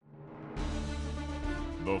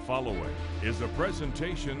The following is a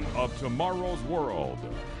presentation of Tomorrow's World.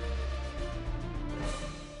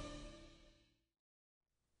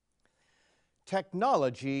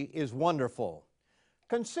 Technology is wonderful.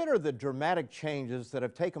 Consider the dramatic changes that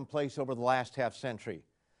have taken place over the last half century.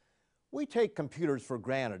 We take computers for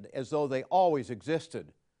granted as though they always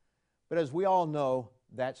existed. But as we all know,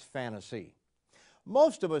 that's fantasy.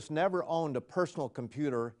 Most of us never owned a personal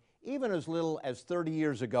computer, even as little as 30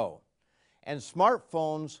 years ago. And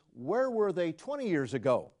smartphones, where were they 20 years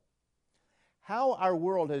ago? How our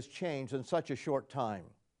world has changed in such a short time.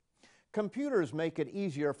 Computers make it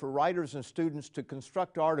easier for writers and students to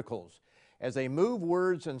construct articles as they move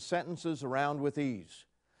words and sentences around with ease.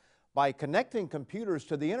 By connecting computers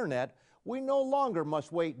to the internet, we no longer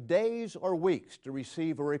must wait days or weeks to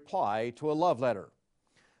receive a reply to a love letter.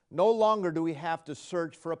 No longer do we have to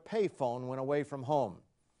search for a payphone when away from home.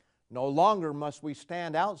 No longer must we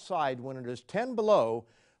stand outside when it is 10 below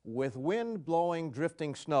with wind blowing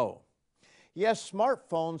drifting snow. Yes,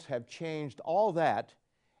 smartphones have changed all that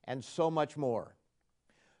and so much more.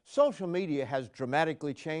 Social media has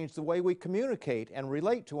dramatically changed the way we communicate and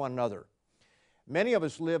relate to one another. Many of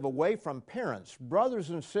us live away from parents, brothers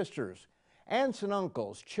and sisters, aunts and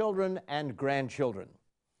uncles, children and grandchildren.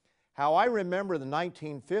 How I remember the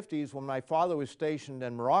 1950s when my father was stationed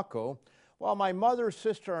in Morocco, while my mother,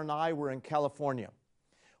 sister, and I were in California.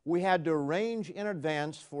 We had to arrange in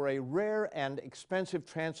advance for a rare and expensive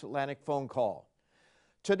transatlantic phone call.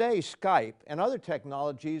 Today, Skype and other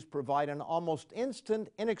technologies provide an almost instant,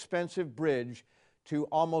 inexpensive bridge to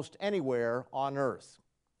almost anywhere on Earth.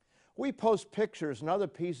 We post pictures and other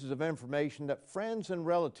pieces of information that friends and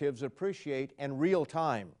relatives appreciate in real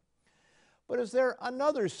time. But is there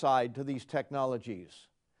another side to these technologies?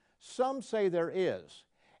 Some say there is.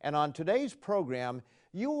 And on today's program,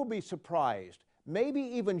 you will be surprised, maybe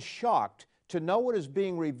even shocked, to know what is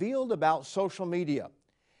being revealed about social media.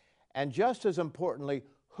 And just as importantly,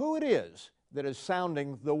 who it is that is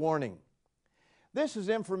sounding the warning. This is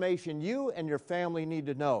information you and your family need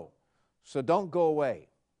to know, so don't go away.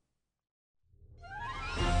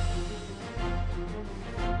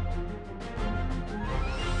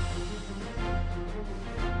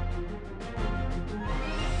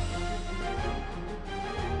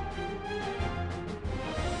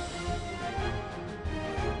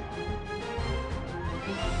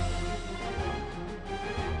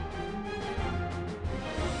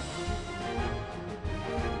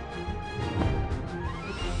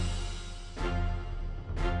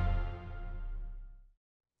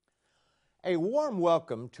 A warm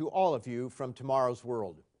welcome to all of you from Tomorrow's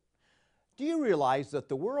World. Do you realize that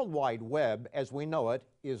the World Wide Web, as we know it,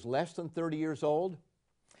 is less than 30 years old?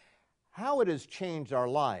 How it has changed our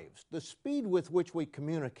lives, the speed with which we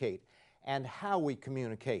communicate, and how we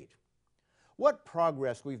communicate. What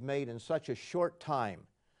progress we've made in such a short time.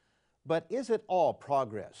 But is it all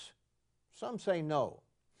progress? Some say no.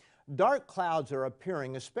 Dark clouds are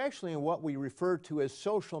appearing, especially in what we refer to as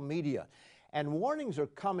social media, and warnings are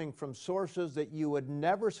coming from sources that you would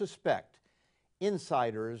never suspect,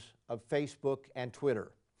 insiders of Facebook and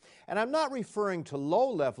Twitter. And I'm not referring to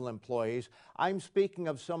low-level employees, I'm speaking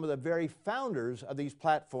of some of the very founders of these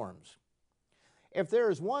platforms. If there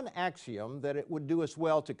is one axiom that it would do us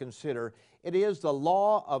well to consider, it is the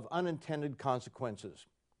law of unintended consequences.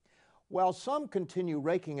 While some continue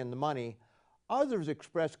raking in the money, others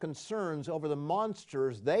express concerns over the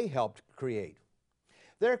monsters they helped create.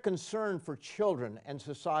 They're concerned for children and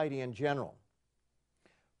society in general.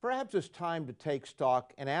 Perhaps it's time to take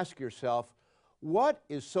stock and ask yourself, what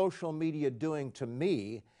is social media doing to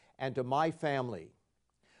me and to my family?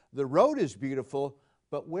 The road is beautiful,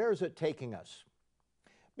 but where is it taking us?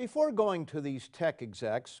 Before going to these tech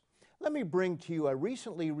execs, let me bring to you a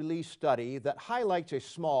recently released study that highlights a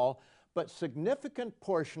small but significant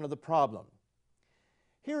portion of the problem.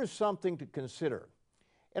 Here is something to consider.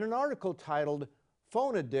 In an article titled,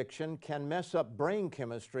 "Phone Addiction Can Mess Up Brain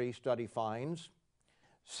Chemistry," study finds,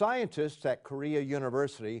 scientists at Korea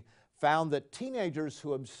University found that teenagers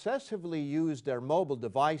who obsessively used their mobile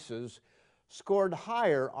devices scored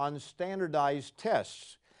higher on standardized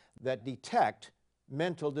tests that detect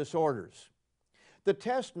mental disorders. The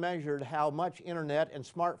test measured how much internet and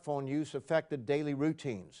smartphone use affected daily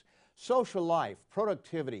routines, social life,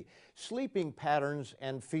 productivity, sleeping patterns,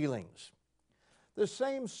 and feelings. The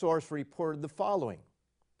same source reported the following.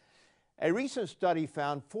 A recent study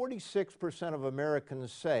found 46% of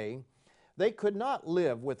Americans say they could not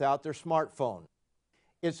live without their smartphone.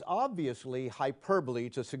 It's obviously hyperbole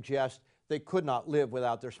to suggest they could not live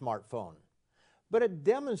without their smartphone, but it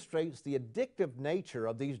demonstrates the addictive nature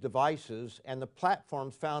of these devices and the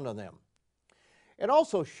platforms found on them. It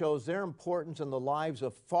also shows their importance in the lives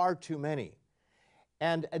of far too many.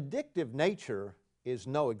 And addictive nature is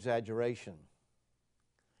no exaggeration.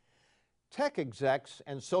 Tech execs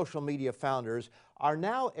and social media founders are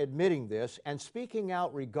now admitting this and speaking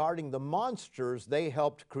out regarding the monsters they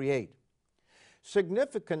helped create.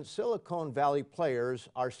 Significant Silicon Valley players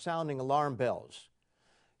are sounding alarm bells.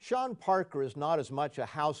 Sean Parker is not as much a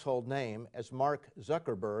household name as Mark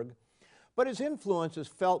Zuckerberg, but his influence is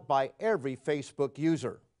felt by every Facebook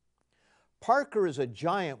user. Parker is a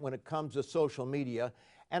giant when it comes to social media,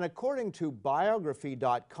 and according to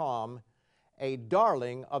Biography.com, a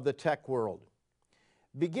darling of the tech world.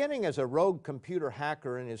 Beginning as a rogue computer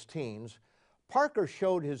hacker in his teens, Parker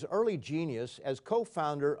showed his early genius as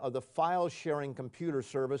co-founder of the file-sharing computer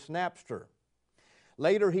service Napster.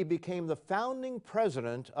 Later, he became the founding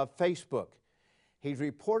president of Facebook. He's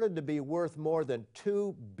reported to be worth more than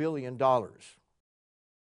 $2 billion.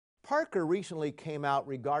 Parker recently came out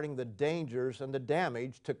regarding the dangers and the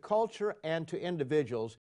damage to culture and to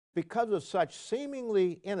individuals because of such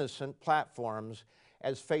seemingly innocent platforms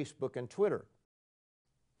as Facebook and Twitter.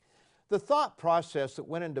 The thought process that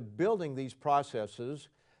went into building these processes,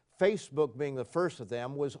 Facebook being the first of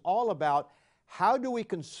them, was all about how do we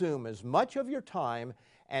consume as much of your time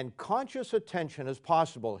and conscious attention as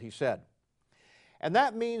possible, he said. And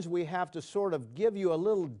that means we have to sort of give you a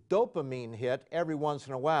little dopamine hit every once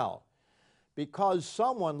in a while because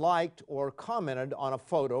someone liked or commented on a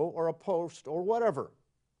photo or a post or whatever.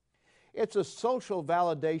 It's a social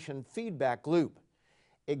validation feedback loop,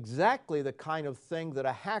 exactly the kind of thing that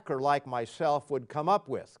a hacker like myself would come up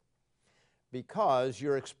with, because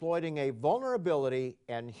you're exploiting a vulnerability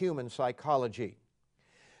in human psychology.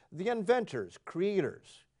 The inventors,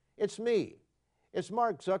 creators, it's me, it's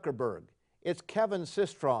Mark Zuckerberg, it's Kevin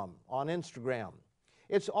Systrom on Instagram,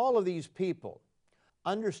 it's all of these people.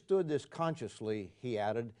 Understood this consciously, he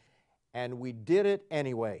added, and we did it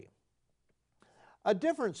anyway. A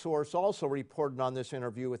different source also reported on this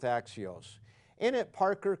interview with Axios. In it,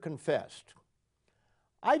 Parker confessed,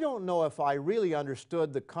 "I don't know if I really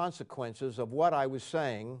understood the consequences of what I was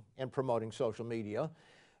saying in promoting social media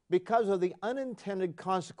because of the unintended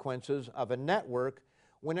consequences of a network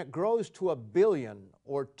when it grows to 1 billion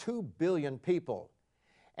or 2 billion people.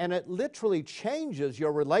 And it literally changes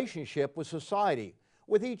your relationship with society,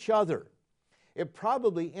 with each other. It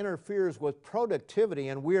probably interferes with productivity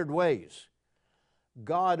in weird ways.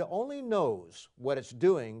 God only knows what it's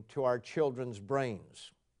doing to our children's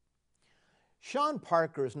brains." Sean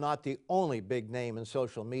Parker is not the only big name in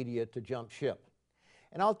social media to jump ship.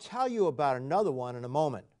 And I'll tell you about another one in a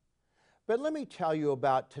moment. But let me tell you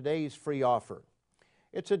about today's free offer.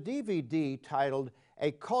 It's a DVD titled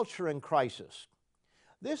A Culture in Crisis.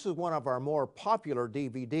 This is one of our more popular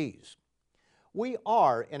DVDs. We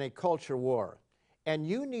are in a culture war, and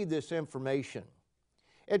you need this information.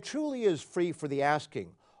 It truly is free for the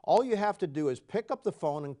asking. All you have to do is pick up the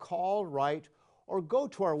phone and call, write, or go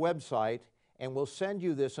to our website, and we'll send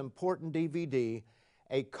you this important DVD,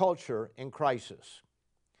 A Culture in Crisis.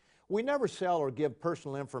 We never sell or give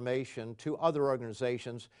personal information to other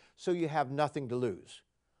organizations, so you have nothing to lose.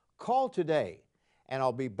 Call today, and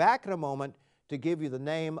I'll be back in a moment to give you the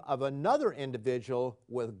name of another individual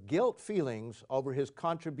with guilt feelings over his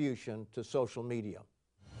contribution to social media.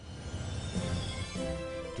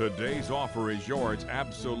 Today's offer is yours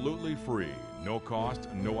absolutely free, no cost,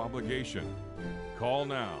 no obligation. Call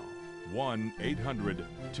now,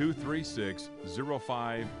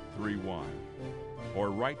 1-800-236-0531. Or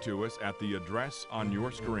write to us at the address on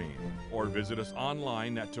your screen, or visit us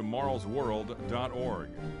online at tomorrowsworld.org.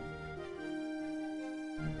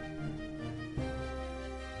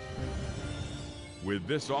 With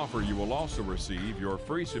this offer, you will also receive your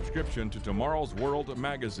free subscription to Tomorrow's World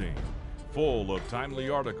magazine, full of timely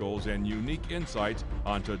articles and unique insights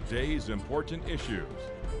on today's important issues.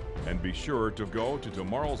 And be sure to go to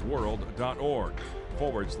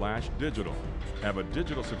tomorrowsworld.org/digital. Have a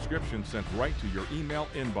digital subscription sent right to your email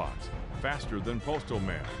inbox, faster than postal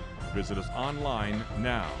mail. Visit us online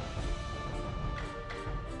now.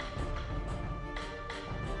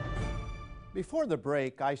 Before the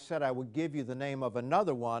break, I said I would give you the name of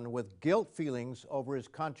another one with guilt feelings over his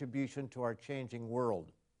contribution to our changing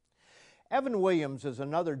world. Evan Williams is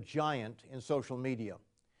another giant in social media.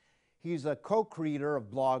 He's a co-creator of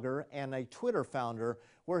Blogger and a Twitter founder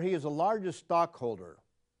where he is the largest stockholder.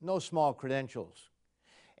 No small credentials.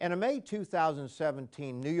 In a May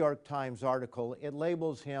 2017 New York Times article, it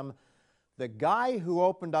labels him the guy who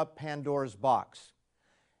opened up Pandora's box.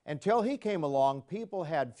 Until he came along, people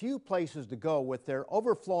had few places to go with their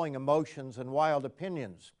overflowing emotions and wild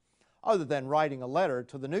opinions, other than writing a letter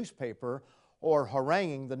to the newspaper or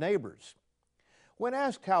haranguing the neighbors. When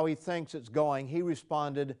asked how he thinks it's going, he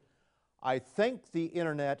responded, "I think the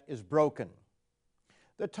internet is broken."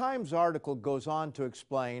 The Times article goes on to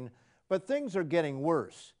explain, but things are getting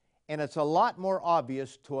worse, and it's a lot more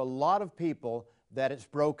obvious to a lot of people that it's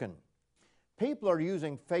broken. People are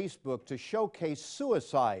using Facebook to showcase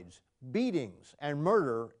suicides, beatings, and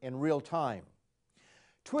murder in real time.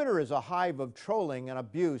 Twitter is a hive of trolling and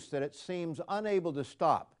abuse that it seems unable to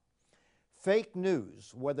stop. Fake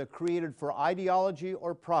news, whether created for ideology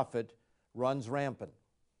or profit, runs rampant.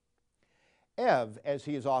 Ev, as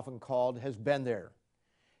he is often called, has been there.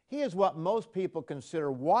 He is what most people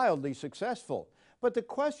consider wildly successful, but the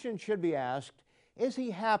question should be asked, is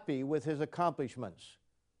he happy with his accomplishments?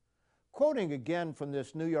 Quoting again from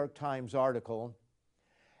this New York Times article,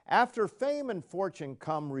 "After fame and fortune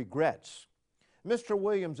come regrets. Mr.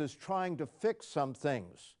 Williams is trying to fix some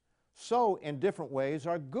things. So, in different ways,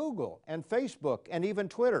 are Google and Facebook and even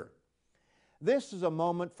Twitter. This is a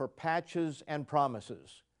moment for patches and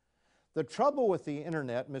promises. The trouble with the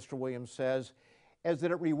internet," Mr. Williams says, "is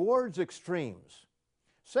that it rewards extremes.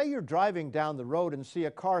 Say you're driving down the road and see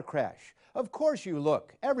a car crash. Of course you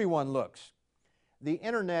look. Everyone looks. The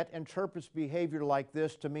internet interprets behavior like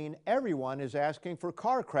this to mean everyone is asking for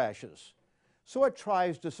car crashes, so it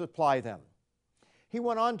tries to supply them." He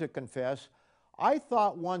went on to confess, "I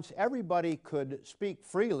thought once everybody could speak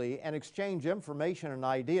freely and exchange information and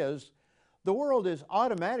ideas, the world is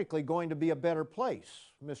automatically going to be a better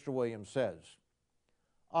place," Mr. Williams says.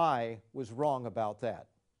 I was wrong about that.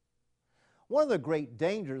 One of the great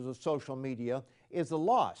dangers of social media is the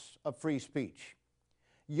loss of free speech.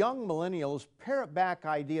 Young millennials parrot back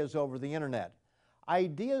ideas over the internet,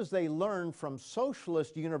 ideas they learned from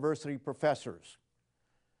socialist university professors.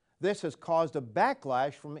 This has caused a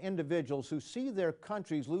backlash from individuals who see their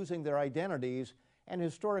countries losing their identities and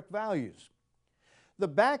historic values. The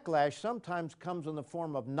backlash sometimes comes in the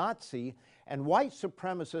form of Nazi and white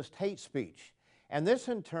supremacist hate speech, and this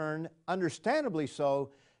in turn, understandably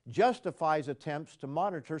so, justifies attempts to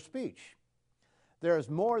monitor speech. There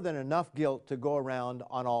is more than enough guilt to go around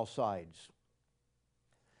on all sides.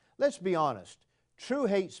 Let's be honest, true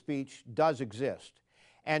hate speech does exist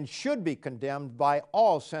and should be condemned by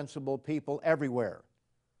all sensible people everywhere.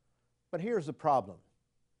 But here's the problem.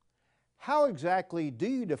 How exactly do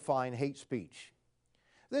you define hate speech?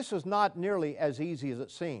 This is not nearly as easy as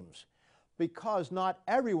it seems, because not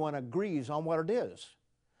everyone agrees on what it is.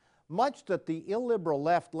 Much that the illiberal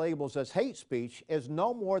left labels as hate speech is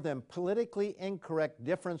no more than politically incorrect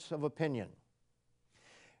difference of opinion.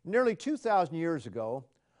 Nearly 2,000 years ago,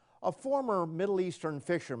 a former Middle Eastern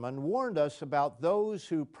fisherman warned us about those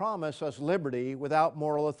who promise us liberty without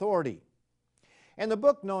moral authority. In the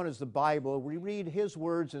book known as the Bible, we read his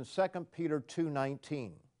words in 2 Peter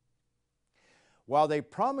 2:19. "While they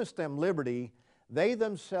promise them liberty, they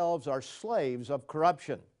themselves are slaves of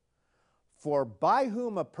corruption. For by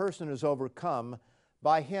whom a person is overcome,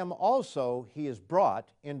 by him also he is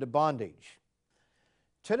brought into bondage."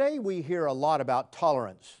 Today we hear a lot about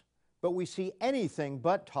tolerance, but we see anything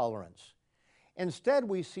but tolerance. Instead,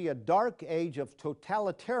 we see a dark age of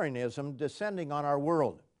totalitarianism descending on our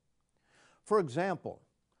world. For example,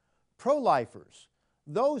 pro-lifers,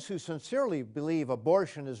 those who sincerely believe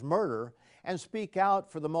abortion is murder and speak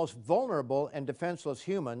out for the most vulnerable and defenseless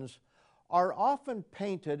humans, are often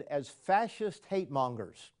painted as fascist hate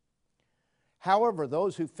mongers. However,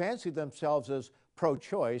 those who fancy themselves as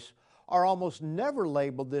pro-choice are almost never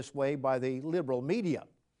labeled this way by the liberal media,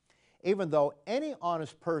 even though any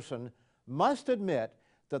honest person must admit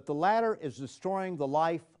that the latter is destroying the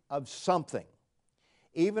life of something,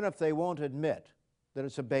 even if they won't admit that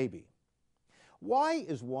it's a baby. Why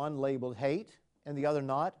is one labeled hate and the other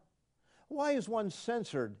not? Why is one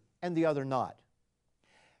censored and the other not?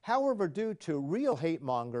 However, due to real hate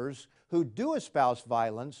mongers who do espouse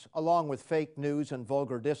violence, along with fake news and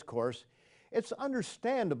vulgar discourse, it's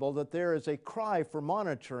understandable that there is a cry for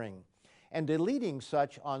monitoring and deleting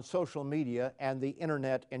such on social media and the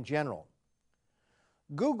internet in general.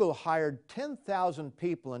 Google hired 10,000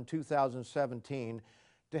 people in 2017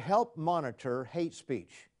 to help monitor hate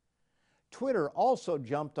speech. Twitter also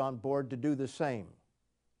jumped on board to do the same.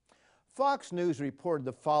 Fox News reported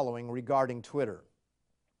the following regarding Twitter.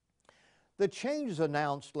 The changes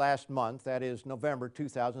announced last month, that is November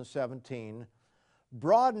 2017,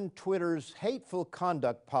 broadened Twitter's hateful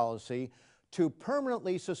conduct policy to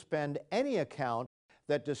permanently suspend any account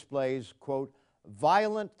that displays, quote,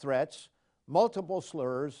 violent threats, multiple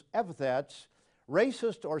slurs, epithets,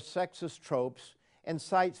 racist or sexist tropes,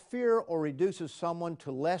 incites fear or reduces someone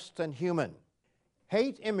to less than human.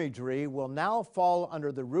 Hate imagery will now fall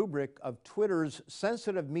under the rubric of Twitter's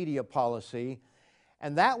sensitive media policy,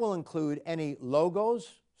 and that will include any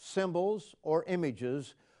logos, symbols, or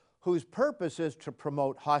images whose purpose is to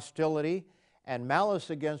promote hostility and malice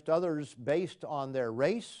against others based on their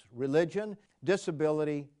race, religion,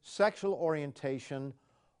 disability, sexual orientation,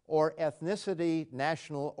 or ethnicity,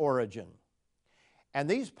 national origin. And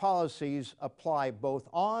these policies apply both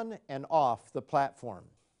on and off the platform.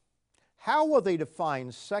 How will they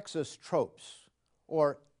define sexist tropes,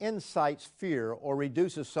 or incites fear or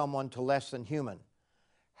reduces someone to less than human?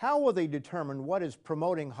 How will they determine what is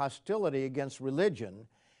promoting hostility against religion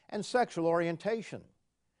and sexual orientation?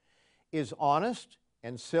 Is honest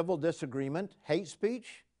and civil disagreement hate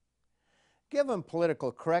speech? Given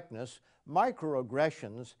political correctness,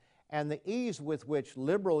 microaggressions, and the ease with which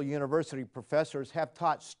liberal university professors have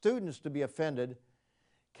taught students to be offended,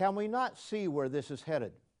 can we not see where this is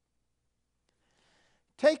headed?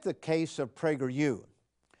 Take the case of PragerU.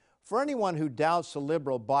 For anyone who doubts the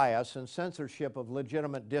liberal bias and censorship of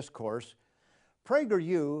legitimate discourse,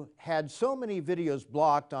 PragerU had so many videos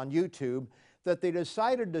blocked on YouTube that they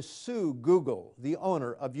decided to sue Google, the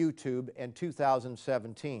owner of YouTube, in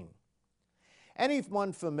 2017.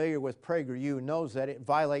 Anyone familiar with PragerU knows that it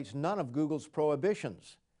violates none of Google's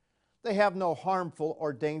prohibitions. They have no harmful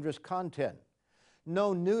or dangerous content,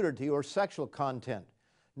 no nudity or sexual content,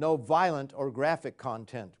 no violent or graphic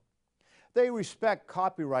content. They respect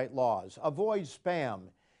copyright laws, avoid spam,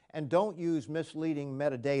 and don't use misleading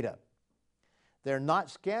metadata. They're not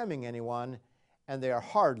scamming anyone, and they are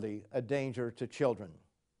hardly a danger to children.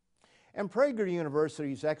 In Prager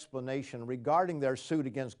University's explanation regarding their suit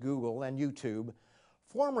against Google and YouTube,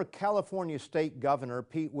 former California State Governor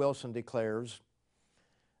Pete Wilson declares,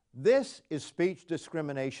 "This is speech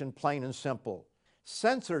discrimination, plain and simple.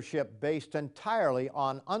 Censorship based entirely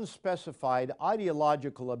on unspecified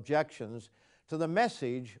ideological objections to the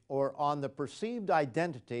message or on the perceived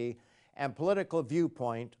identity and political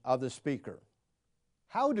viewpoint of the speaker."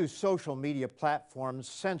 How do social media platforms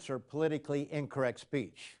censor politically incorrect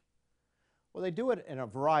speech? Well, they do it in a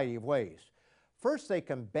variety of ways. First, they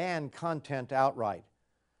can ban content outright.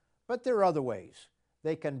 But there are other ways.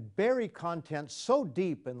 They can bury content so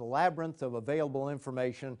deep in the labyrinth of available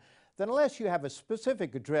information that unless you have a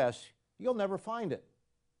specific address, you'll never find it.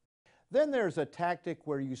 Then there's a tactic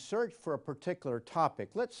where you search for a particular topic,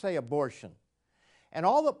 let's say abortion, and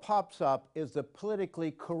all that pops up is the politically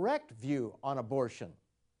correct view on abortion.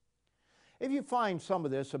 If you find some of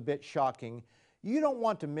this a bit shocking, you don't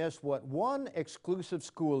want to miss what one exclusive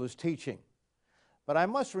school is teaching. But I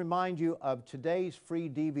must remind you of today's free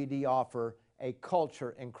DVD offer, A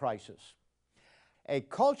Culture in Crisis. A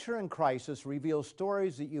Culture in Crisis reveals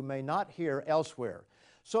stories that you may not hear elsewhere.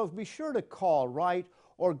 So be sure to call, write,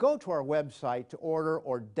 or go to our website to order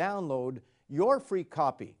or download your free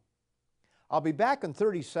copy. I'll be back in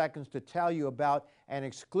 30 seconds to tell you about an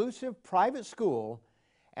exclusive private school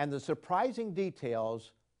and the surprising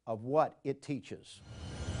details of what it teaches.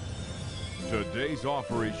 Today's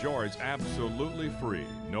offer is yours absolutely free,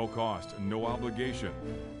 no cost, no obligation.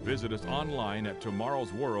 Visit us online at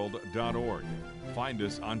tomorrowsworld.org. Find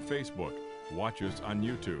us on Facebook, watch us on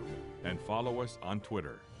YouTube, and follow us on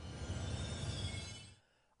Twitter.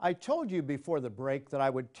 I told you before the break that I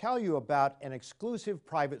would tell you about an exclusive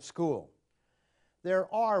private school.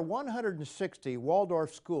 There are 160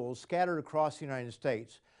 Waldorf schools scattered across the United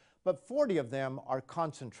States, but 40 of them are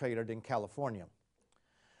concentrated in California.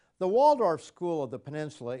 The Waldorf School of the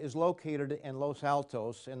Peninsula is located in Los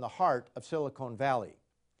Altos in the heart of Silicon Valley.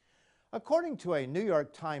 According to a New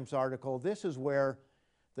York Times article, this is where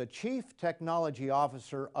the Chief Technology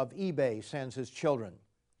Officer of eBay sends his children.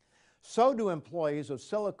 So do employees of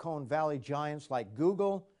Silicon Valley giants like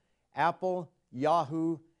Google, Apple,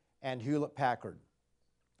 Yahoo, and Hewlett-Packard.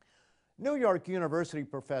 New York University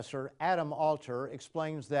professor Adam Alter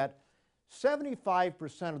explains that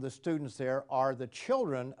 75% of the students there are the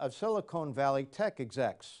children of Silicon Valley tech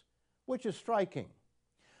execs, which is striking.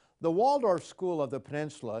 The Waldorf School of the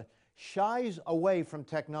Peninsula shies away from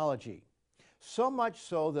technology, so much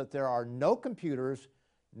so that there are no computers,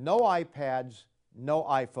 no iPads, no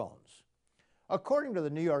iPhones. According to the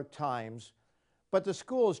New York Times, but the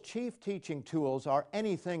school's chief teaching tools are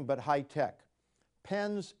anything but high-tech: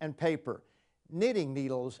 pens and paper, knitting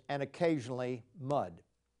needles, and occasionally mud.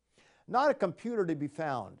 Not a computer to be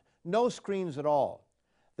found, no screens at all.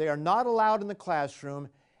 They are not allowed in the classroom,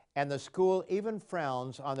 and the school even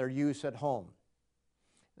frowns on their use at home.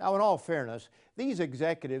 Now, in all fairness, these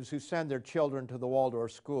executives who send their children to the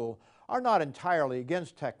Waldorf School are not entirely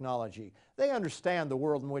against technology. They understand the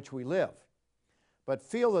world in which we live. but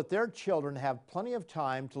feel that their children have plenty of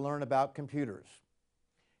time to learn about computers.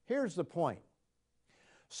 Here's the point.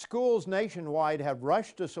 Schools nationwide have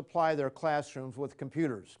rushed to supply their classrooms with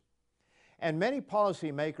computers, and many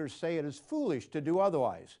policymakers say it is foolish to do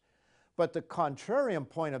otherwise. But the contrarian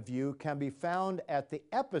point of view can be found at the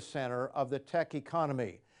epicenter of the tech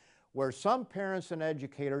economy, where some parents and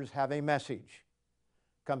educators have a message.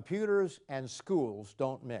 Computers and schools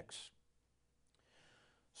don't mix.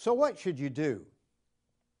 So what should you do?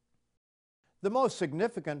 The most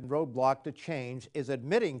significant roadblock to change is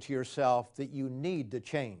admitting to yourself that you need to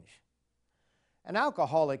change. An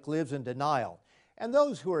alcoholic lives in denial, and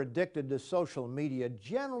those who are addicted to social media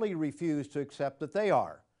generally refuse to accept that they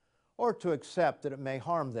are, or to accept that it may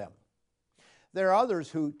harm them. There are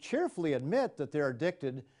others who cheerfully admit that they're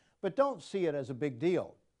addicted, but don't see it as a big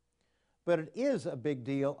deal. But it is a big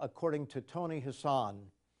deal, according to Toni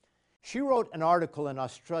Hassan. She wrote an article in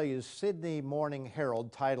Australia's Sydney Morning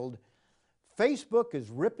Herald titled, "Facebook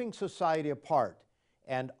is ripping society apart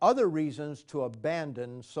and other reasons to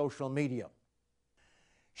abandon social media."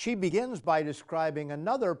 She begins by describing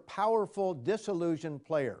another powerful disillusioned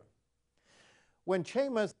player. When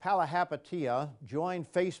Chamath Palihapitiya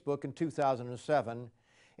joined Facebook in 2007,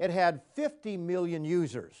 it had 50 million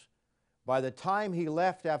users. By the time he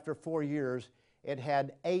left after 4 years, it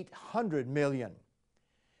had 800 million.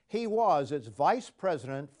 He was its vice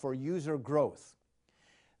president for user growth.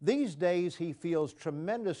 These days, he feels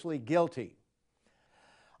tremendously guilty.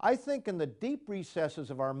 I think in the deep recesses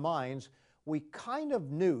of our minds, we kind of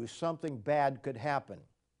knew something bad could happen.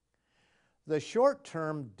 The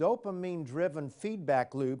short-term, dopamine-driven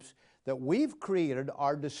feedback loops that we've created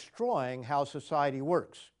are destroying how society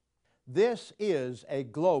works. This is a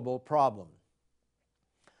global problem.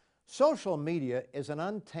 Social media is an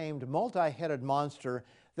untamed, multi-headed monster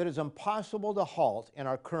that is impossible to halt in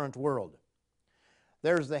our current world.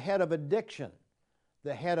 There's the head of addiction,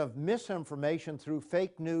 the head of misinformation through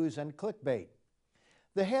fake news and clickbait,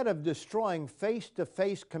 the head of destroying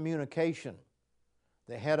face-to-face communication,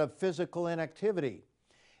 the head of physical inactivity,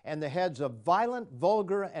 and the heads of violent,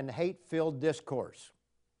 vulgar, and hate-filled discourse.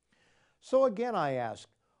 So again, I ask,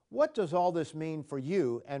 what does all this mean for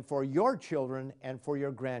you and for your children and for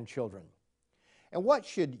your grandchildren? And what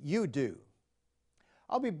should you do?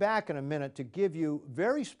 I'll be back in a minute to give you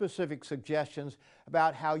very specific suggestions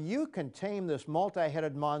about how you can tame this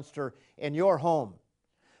multi-headed monster in your home.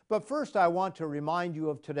 But first, I want to remind you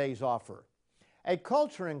of today's offer. A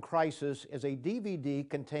Culture in Crisis is a DVD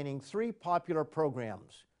containing 3 popular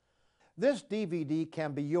programs. This DVD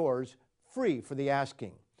can be yours free for the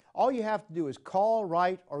asking. All you have to do is call,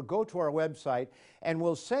 write, or go to our website, and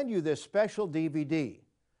we'll send you this special DVD.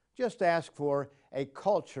 Just ask for A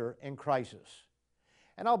Culture in Crisis.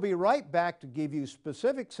 And I'll be right back to give you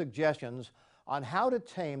specific suggestions on how to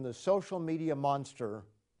tame the social media monster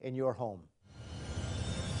in your home.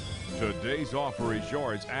 Today's offer is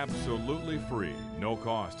yours absolutely free, no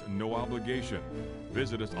cost, no obligation.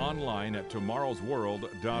 Visit us online at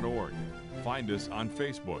tomorrowsworld.org. Find us on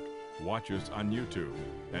Facebook, watch us on YouTube,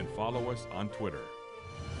 and follow us on Twitter.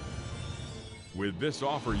 With this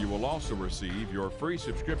offer, you will also receive your free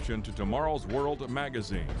subscription to Tomorrow's World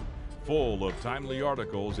magazine, full of timely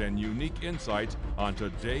articles and unique insights on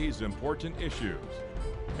today's important issues.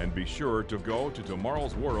 And be sure to go to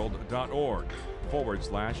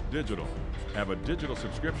tomorrowsworld.org/digital. Have a digital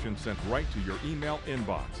subscription sent right to your email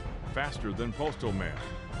inbox, faster than postal mail.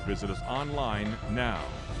 Visit us online now.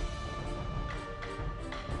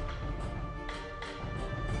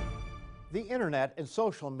 The internet and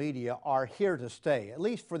social media are here to stay, at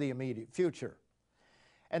least for the immediate future.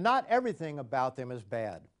 And not everything about them is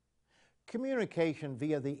bad. Communication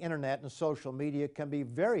via the internet and social media can be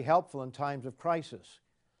very helpful in times of crisis.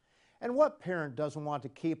 And what parent doesn't want to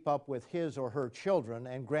keep up with his or her children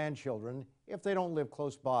and grandchildren if they don't live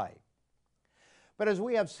close by? But as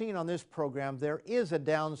we have seen on this program, there is a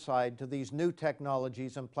downside to these new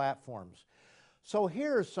technologies and platforms. So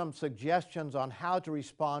here are some suggestions on how to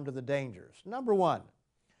respond to the dangers. Number 1,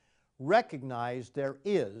 recognize there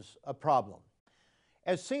is a problem.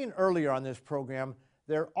 As seen earlier on this program,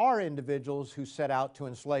 there are individuals who set out to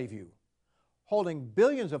enslave you. Holding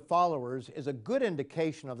billions of followers is a good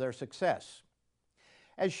indication of their success.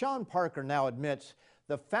 As Sean Parker now admits,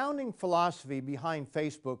 the founding philosophy behind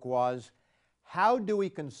Facebook was, how do we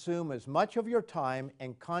consume as much of your time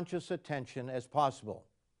and conscious attention as possible?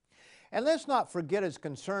 And let's not forget his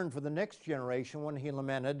concern for the next generation when he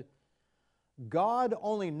lamented, God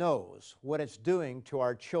only knows what it's doing to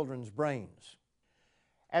our children's brains.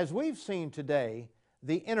 As we've seen today,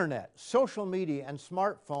 the internet, social media, and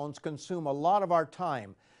smartphones consume a lot of our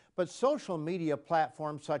time, But social media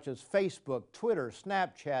platforms such as Facebook, Twitter,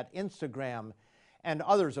 Snapchat, Instagram, and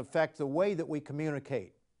others affect the way that we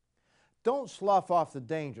communicate. Don't slough off the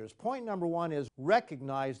dangers. Point number one is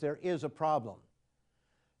recognize there is a problem.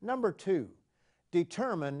 Number two,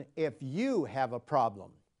 determine if you have a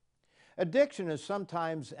problem. Addiction is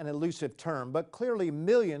sometimes an elusive term, but clearly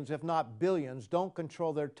millions, if not billions, don't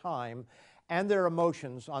control their time and their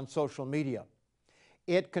emotions on social media.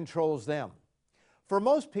 It controls them. For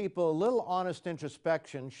most people, a little honest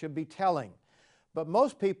introspection should be telling, but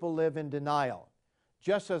most people live in denial,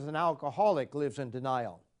 just as an alcoholic lives in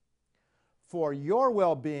denial. For your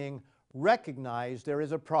well-being, recognize there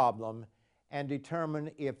is a problem and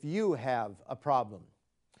determine if you have a problem.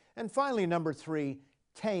 And finally, number three,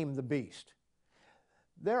 tame the beast.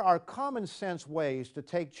 There are common sense ways to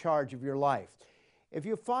take charge of your life. If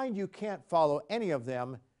you find you can't follow any of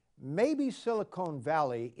them, maybe Silicon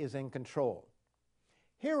Valley is in control.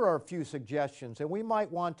 Here are a few suggestions, and we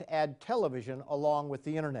might want to add television along with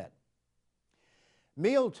the internet.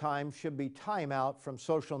 Mealtime should be time out from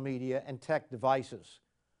social media and tech devices.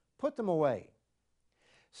 Put them away.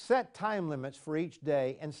 Set time limits for each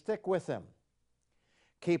day and stick with them.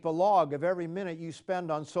 Keep a log of every minute you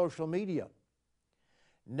spend on social media.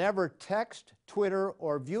 Never text, Twitter,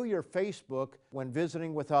 or view your Facebook when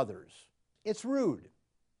visiting with others. It's rude.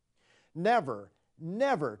 Never,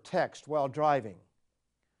 never text while driving.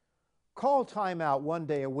 Call time out one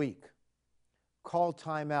day a week. Call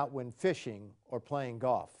time out when fishing or playing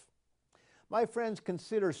golf. My friends,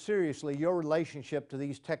 consider seriously your relationship to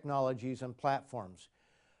these technologies and platforms.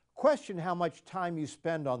 Question how much time you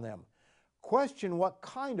spend on them. Question what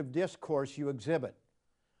kind of discourse you exhibit.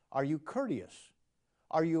 Are you courteous?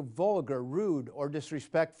 Are you vulgar, rude, or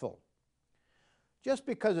disrespectful? Just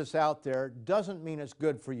because it's out there doesn't mean it's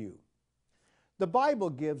good for you. The Bible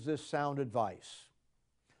gives this sound advice.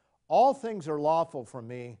 All things are lawful for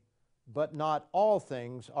me, but not all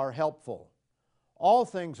things are helpful. All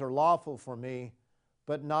things are lawful for me,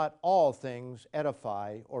 but not all things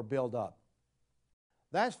edify or build up.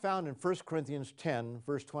 That's found in 1 Corinthians 10,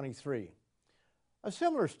 verse 23. A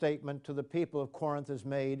similar statement to the people of Corinth is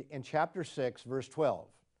made in chapter 6, verse 12.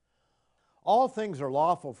 All things are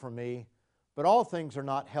lawful for me, but all things are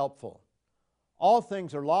not helpful. All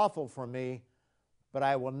things are lawful for me, but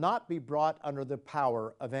I will not be brought under the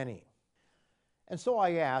power of any. And so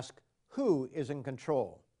I ask, who is in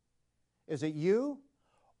control? Is it you,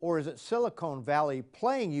 or is it Silicon Valley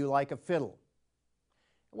playing you like a fiddle?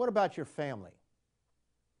 What about your family?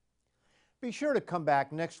 Be sure to come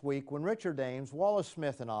back next week when Richard Ames, Wallace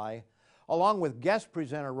Smith, and I, along with guest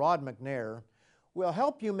presenter Rod McNair, will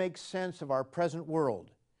help you make sense of our present world,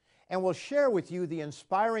 and will share with you the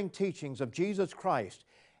inspiring teachings of Jesus Christ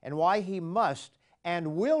and why He must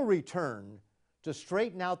and will return to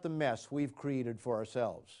straighten out the mess we've created for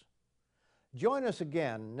ourselves. Join us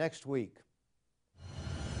again next week.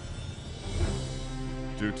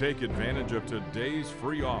 To take advantage of today's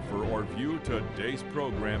free offer or view today's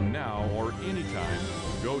program now or anytime,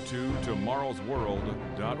 go to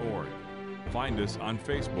tomorrowsworld.org. Find us on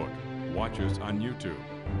Facebook, watch us on YouTube,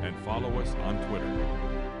 and follow us on Twitter.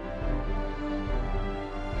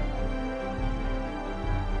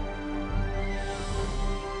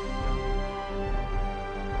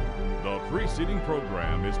 The preceding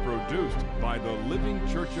program is produced by the Living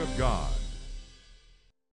Church of God.